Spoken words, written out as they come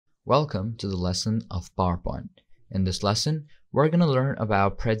Welcome to the lesson of PowerPoint. In this lesson, we're going to learn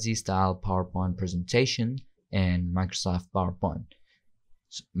about Prezi-style PowerPoint presentation in Microsoft PowerPoint.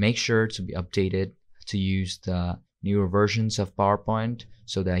 So make sure to be updated to use the newer versions of PowerPoint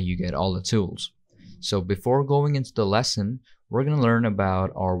so that you get all the tools. So before going into the lesson, we're going to learn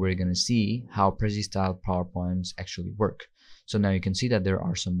about, or we're going to see how Prezi-style PowerPoints actually work. So now you can see that there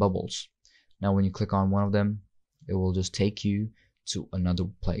are some bubbles. Now when you click on one of them, it will just take you to another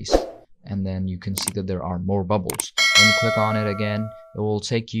place, and then you can see that there are more bubbles. When you click on it again, it will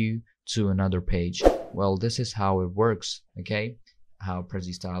take you to another page. Well, this is how it works, okay? How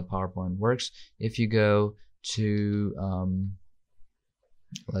Prezi-style PowerPoint works. If you go to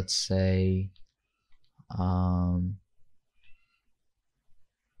let's say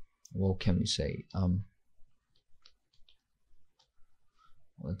what can we say,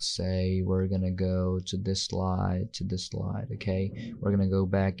 let's say we're gonna go to this slide, okay? We're gonna go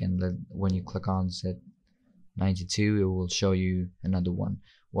back, and when you click on set 92, it will show you another one.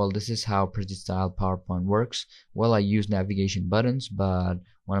 Well, this is how Prezi-style PowerPoint works. Well, I use navigation buttons, but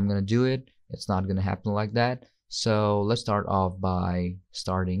when I'm gonna do it, it's not gonna happen like that. So let's start off by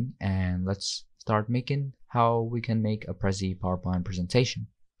starting, and let's start making how we can make a Prezi PowerPoint presentation.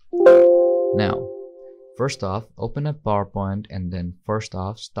 Now, first off, open up PowerPoint, and then first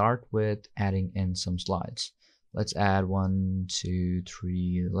off, start with adding in some slides. Let's add 1, 2,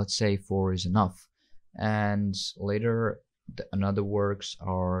 3, let's say 4 is enough. And later, another works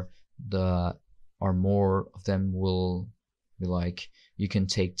or more of them will be like, you can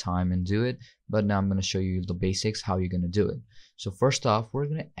take time and do it. But now I'm going to show you the basics, how you're going to do it. So first off, we're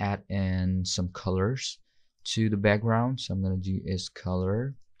going to add in some colors to the background. So I'm going to do is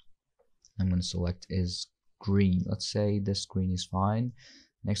color. I'm going to select is green. Let's say this green is fine.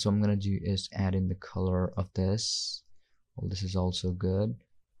 Next what I'm going to do is add in the color of this. Well, this is also good.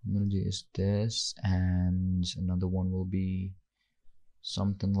 I'm going to do is this, and another one will be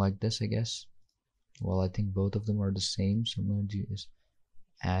something like this, I guess. Well, I think both of them are the same, so I'm going to do is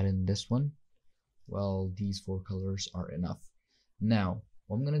add in this one. Well, these 4 colors are enough. Now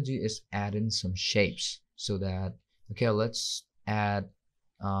what I'm going to do is add in some shapes, so that, okay, let's add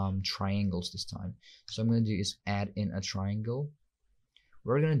triangles this time. So I'm going to do is add in a triangle.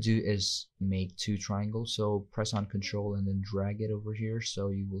 What we're going to do is make 2 triangles. So press on Control and then drag it over here, so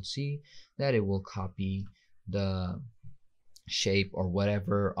you will see that it will copy the shape or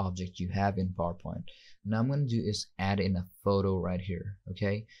whatever object you have in PowerPoint. Now I'm going to do is add in a photo right here,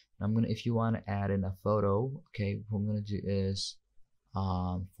 okay? If you want to add in a photo, okay, what I'm going to do is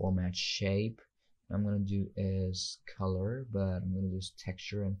format shape. I'm going to do is color, but I'm going to do is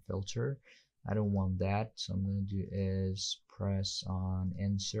texture and filter. I don't want that, so I'm going to do is press on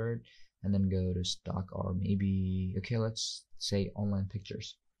insert and then go to stock, or maybe, okay, let's say online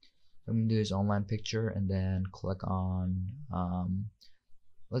pictures. I'm going to do is online picture, and then click on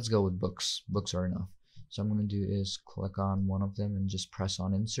let's go with books. Books are enough. So I'm going to do is click on one of them and just press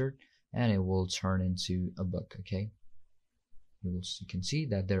on insert, and it will turn into a book, okay? You can see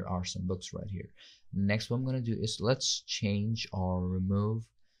that there are some books right here. Next, what I'm going to do is let's change or remove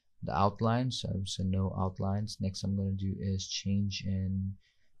the outlines. So no outlines. Next, I'm going to do is change in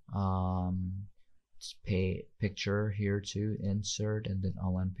picture here to insert, and then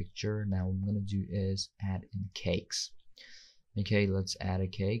online picture. Now what I'm going to do is add in cakes. Okay, let's add a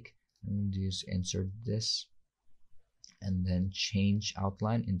cake. I'm going to do is insert this, and then change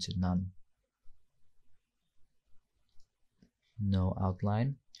outline into none. No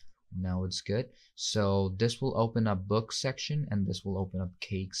outline. Now it's good. So this will open up book section, and this will open up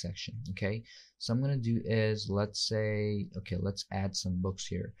cake section, okay? So I'm gonna do is, let's say, okay, let's add some books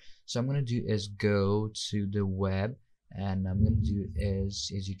here. So I'm gonna do is go to the web, and I'm gonna do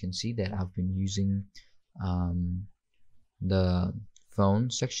is, as you can see that I've been using the phone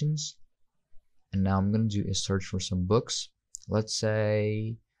sections, and now I'm gonna do is search for some books. Let's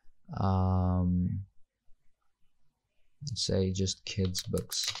say just kids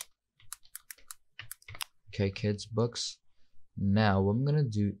books. Okay, kids books. Now what I'm gonna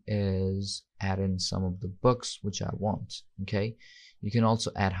do is add in some of the books which I want. Okay, you can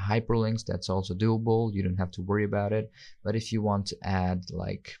also add hyperlinks. That's also doable. You don't have to worry about it. But if you want to add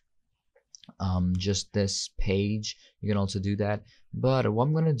like just this page, you can also do that. But what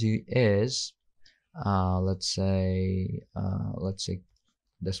I'm gonna do is let's say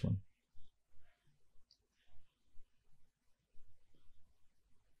this one.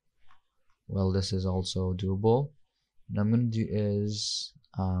 Well, this is also doable. What I'm going to do is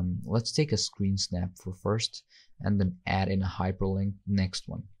let's take a screen snap for first, and then add in a hyperlink next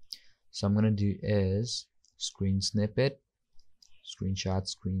one. So I'm going to do is screen snippet, screenshot,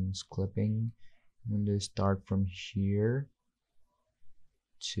 screens clipping. I'm going to start from here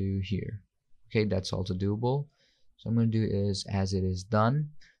to here. Okay, that's also doable. So I'm going to do is, as it is done,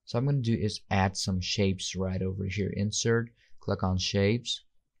 so I'm going to do is add some shapes right over here. Insert, click on shapes.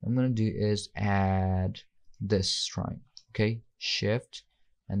 I'm going to do is add this triangle. Okay, shift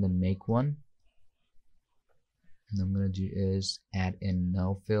and then make one. And I'm going to do is add in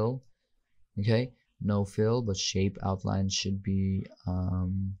no fill. Okay, no fill, but shape outline should be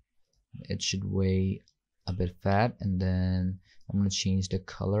it should weigh a bit fat. And then I'm going to change the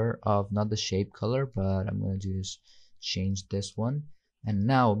color of, not the shape color, but I'm going to do is change this one. And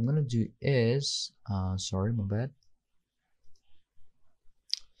now I'm going to do is sorry, my bad,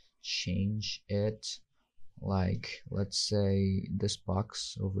 change it, like let's say this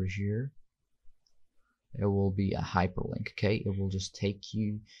box over here, it will be a hyperlink. Okay, it will just take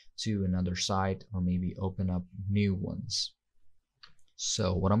you to another site or maybe open up new ones.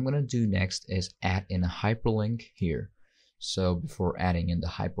 So what I'm gonna do next is add in a hyperlink here. So before adding in the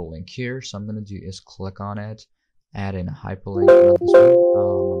hyperlink here, so I'm gonna do is click on it, add in a hyperlink on this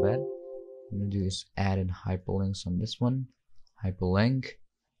one. My bad. I'm gonna do is add in hyperlinks on this one, hyperlink.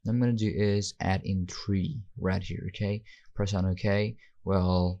 I'm gonna do is add in 3 right here. Okay, press on OK.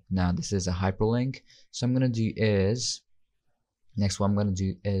 Well, now this is a hyperlink. So I'm gonna do is, next what I'm gonna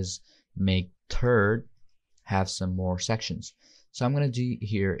do is make third have some more sections. So I'm gonna do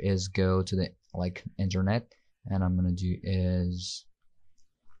here is go to the internet, and I'm gonna do is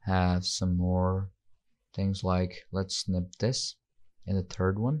have some more things like, let's snip this in the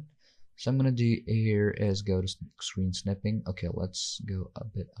third one. So I'm gonna do here is go to screen snipping. Okay, let's go a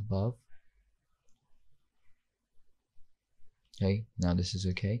bit above. Okay, now this is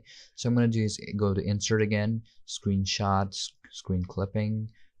okay. So I'm gonna do is go to insert again, screenshot, screen clipping.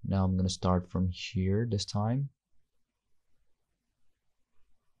 Now I'm gonna start from here this time.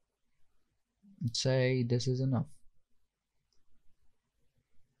 Let's say this is enough.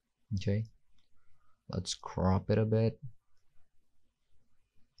 Okay, let's crop it a bit.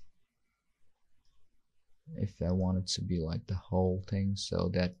 If I want it to be like the whole thing, so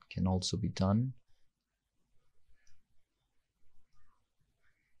that can also be done.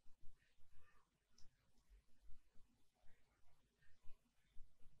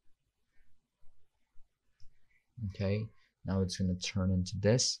 Okay, now it's gonna turn into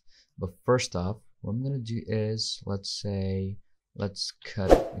this. But first off, what I'm gonna do is, let's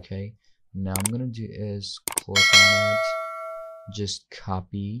cut it. Okay, now I'm gonna do is click on it, just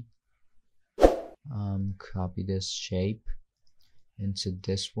copy this shape into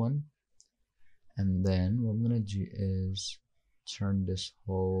this one, and then what I'm gonna do is turn this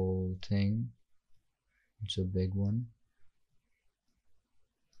whole thing into a big one.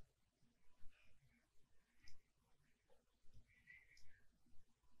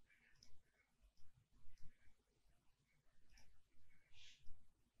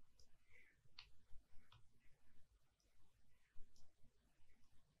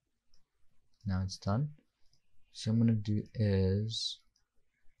 Now it's done. So I'm gonna do is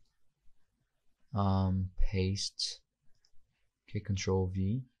paste. Okay, Control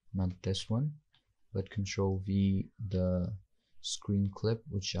V, not this one, but Control V the screen clip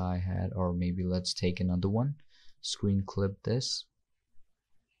which I had, or maybe let's take another one. Screen clip this.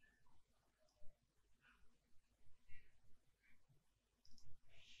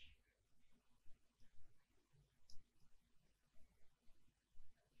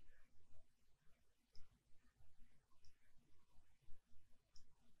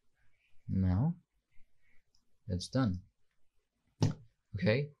 Now it's done.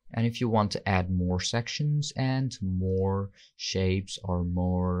 Okay, and if you want to add more sections and more shapes or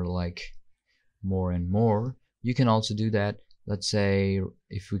more and more, you can also do that. Let's say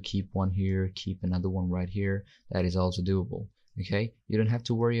if we keep one here, keep another one right here, that is also doable. Okay, you don't have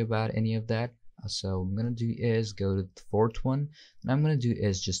to worry about any of that. So what I'm gonna do is go to the fourth one, and I'm gonna do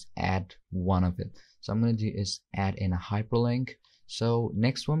is just add one of it. So I'm gonna do is add in a hyperlink. So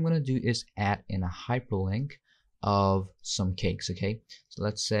next what I'm gonna do is add in a hyperlink of some cakes. Okay, so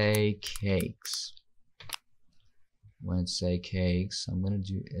let's say cakes. When I say cakes, I'm gonna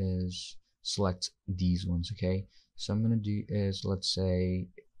do is select these ones. Okay, so I'm gonna do is, let's say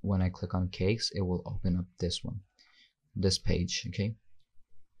when I click on cakes, it will open up this one, this page. Okay,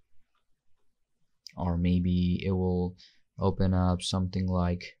 or maybe it will open up something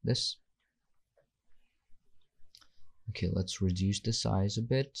like this. Okay, let's reduce the size a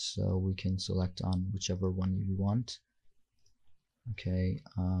bit so we can select on whichever one you want. Okay,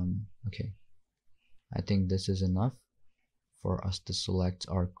 okay, I think this is enough for us to select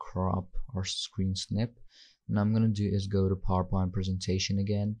our crop or screen snip. Now I'm gonna do is go to PowerPoint presentation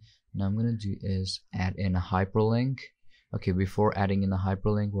again. Now I'm gonna do is add in a hyperlink. Okay, before adding in a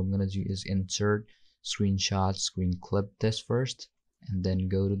hyperlink, what I'm gonna do is insert screenshot, screen clip this first, and then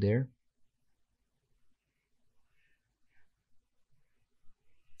go to there.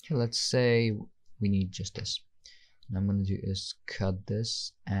 Okay, let's say we need just this. And I'm gonna do is cut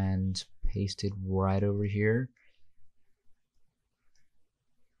this and paste it right over here.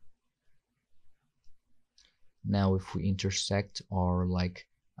 Now if we intersect or like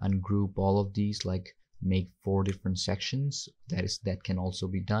ungroup all of these, like make 4 different sections, that can also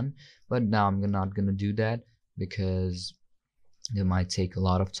be done. But now I'm not gonna do that because it might take a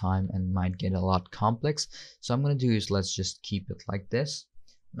lot of time and might get a lot complex. So I'm gonna do is let's just keep it like this.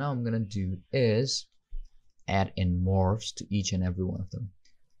 Now I'm gonna do is add in morphs to each and every one of them.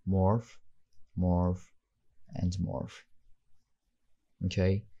 Morph, morph, and morph.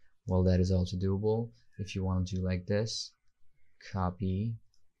 Okay, well, that is also doable. If you want to do like this, copy,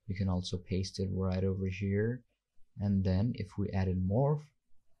 you can also paste it right over here. And then if we add in morph,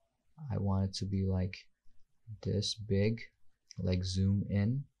 I want it to be like this big, like zoom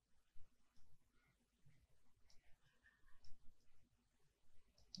in.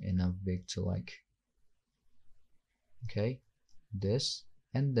 Enough big to like, okay, this,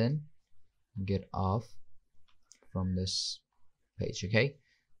 and then get off from this page. Okay,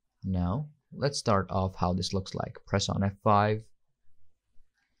 now let's start off how this looks like. Press on F5.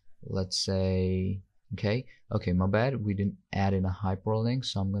 Let's say, okay, my bad, we didn't add in a hyperlink,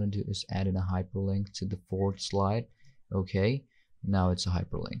 so I'm gonna do is add in a hyperlink to the 4th slide. Okay, now it's a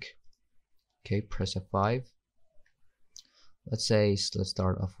hyperlink. Okay, press F5. Let's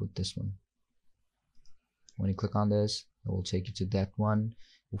start off with this one. When you click on this, it will take you to that one.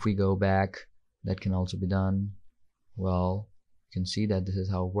 If we go back, that can also be done. Well, you can see that this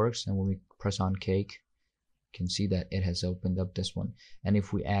is how it works, and when we press on cake, you can see that it has opened up this one. And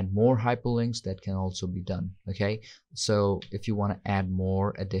if we add more hyperlinks, that can also be done. Okay, so if you want to add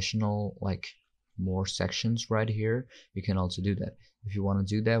more additional, like more sections right here, you can also do that. If you want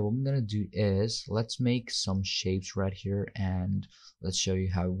to do that, what I'm gonna do is let's make some shapes right here and let's show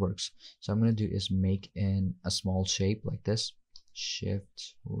you how it works. So I'm gonna do is make in a small shape like this,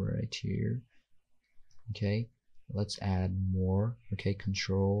 shift right here. Okay, let's add more. Okay,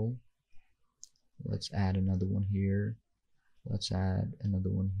 control, let's add another one here, let's add another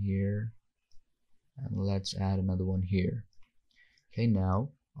one here, and let's add another one here. Okay, now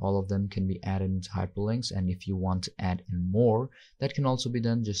all of them can be added into hyperlinks, and if you want to add in more, that can also be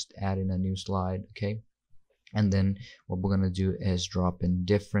done. Just add in a new slide. Okay, and then what we're gonna do is drop in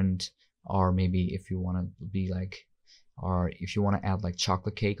different, or maybe if you want to be like, or if you want to add like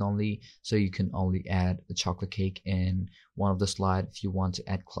chocolate cake only, so you can only add the chocolate cake in one of the slide. If you want to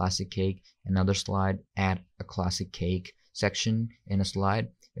add classic cake, another slide, add a classic cake section in a slide.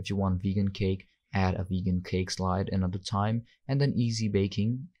 If you want vegan cake, add a vegan cake slide another time, and then easy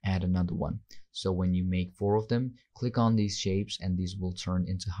baking, add another one. So when you make 4 of them, click on these shapes and these will turn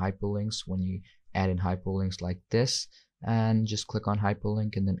into hyperlinks. When you add in hyperlinks like this, and just click on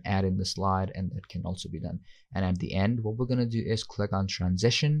hyperlink and then add in the slide, and that can also be done. And at the end, what we're going to do is click on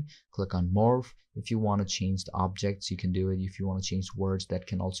transition, click on morph. If you want to change the objects, you can do it. If you want to change words, that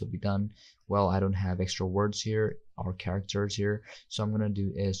can also be done. Well, I don't have extra words here or characters here, so I'm going to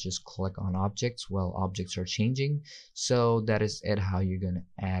do is just click on objects. Well, objects are changing, so that is it, how you're going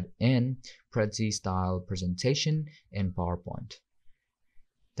to add in Prezi-style presentation in PowerPoint.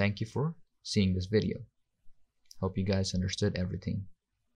 Thank you for seeing this video. Hope you guys understood everything.